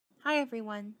Hi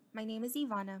everyone, my name is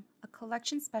Ivana, a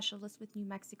collection specialist with New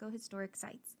Mexico Historic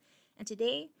Sites, and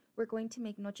today we're going to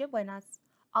make Noche Buenas,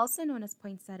 also known as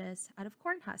poinsettias, out of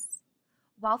corn husks.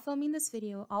 While filming this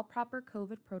video, all proper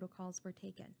COVID protocols were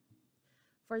taken.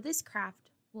 For this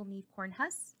craft, we'll need corn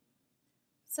husks,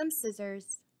 some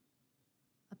scissors,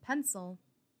 a pencil,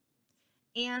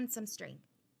 and some string.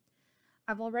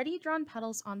 I've already drawn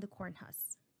petals on the corn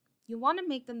husks. You want to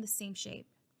make them the same shape,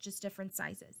 just different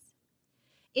sizes.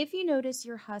 If you notice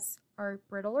your husks are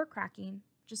brittle or cracking,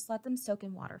 just let them soak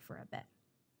in water for a bit.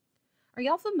 Are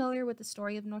y'all familiar with the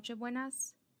story of Noche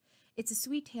Buenas? It's a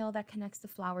sweet tale that connects the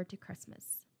flower to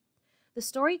Christmas. The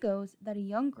story goes that a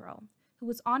young girl who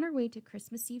was on her way to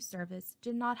Christmas Eve service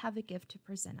did not have a gift to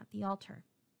present at the altar.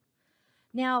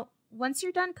 Now, once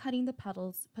you're done cutting the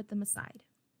petals, put them aside.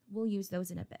 We'll use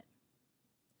those in a bit.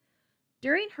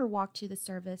 During her walk to the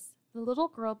service, the little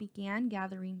girl began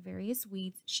gathering various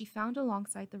weeds she found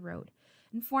alongside the road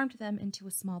and formed them into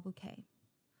a small bouquet.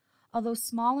 Although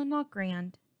small and not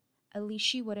grand, at least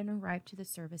she wouldn't arrive to the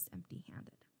service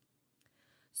empty-handed.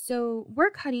 So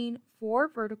we're cutting 4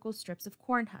 vertical strips of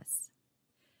corn husks.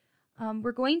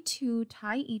 We're going to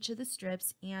tie each of the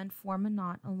strips and form a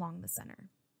knot along the center.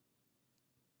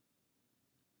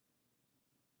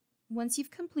 Once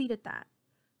you've completed that,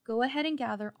 go ahead and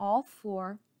gather all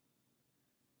 4,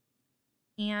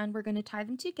 and we're going to tie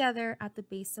them together at the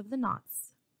base of the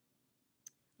knots.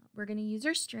 We're going to use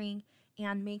our string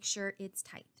and make sure it's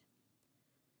tight.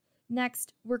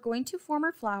 Next, we're going to form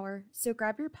our flower, so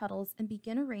grab your petals and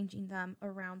begin arranging them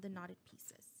around the knotted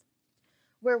pieces.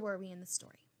 Where were we in the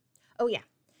story? Oh yeah,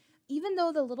 even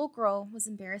though the little girl was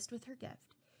embarrassed with her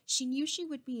gift, she knew she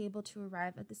would be able to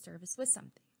arrive at the service with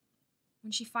something.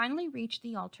 When she finally reached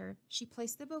the altar, she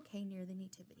placed the bouquet near the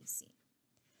nativity scene.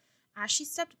 As she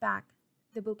stepped back,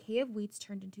 the bouquet of weeds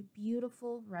turned into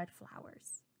beautiful red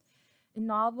flowers.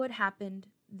 In awe of what happened,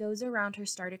 those around her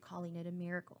started calling it a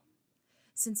miracle.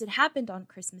 Since it happened on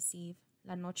Christmas Eve,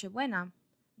 La Noche Buena,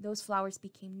 those flowers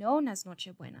became known as Noche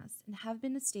Buenas and have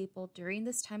been a staple during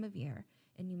this time of year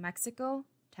in New Mexico,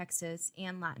 Texas,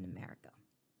 and Latin America.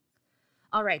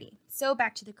 Alrighty, so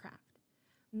back to the craft.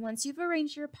 Once you've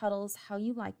arranged your petals how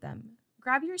you like them,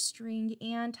 grab your string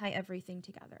and tie everything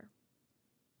together.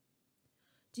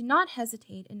 Do not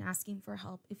hesitate in asking for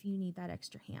help if you need that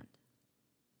extra hand.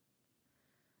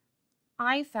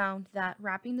 I found that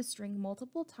wrapping the string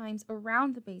multiple times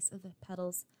around the base of the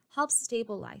petals helps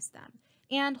stabilize them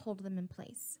and hold them in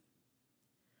place.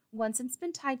 Once it's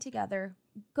been tied together,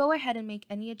 go ahead and make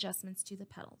any adjustments to the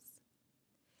petals.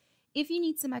 If you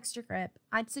need some extra grip,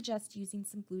 I'd suggest using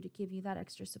some glue to give you that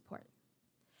extra support.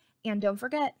 And don't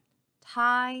forget,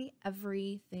 tie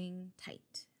everything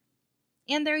tight.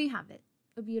 And there you have it,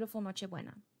 a beautiful Noche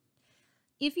Buena.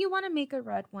 If you want to make a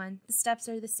red one, the steps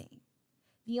are the same.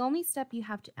 The only step you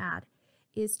have to add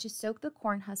is to soak the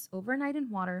corn husks overnight in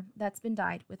water that's been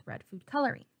dyed with red food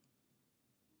coloring.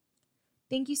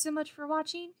 Thank you so much for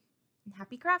watching, and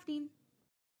happy crafting!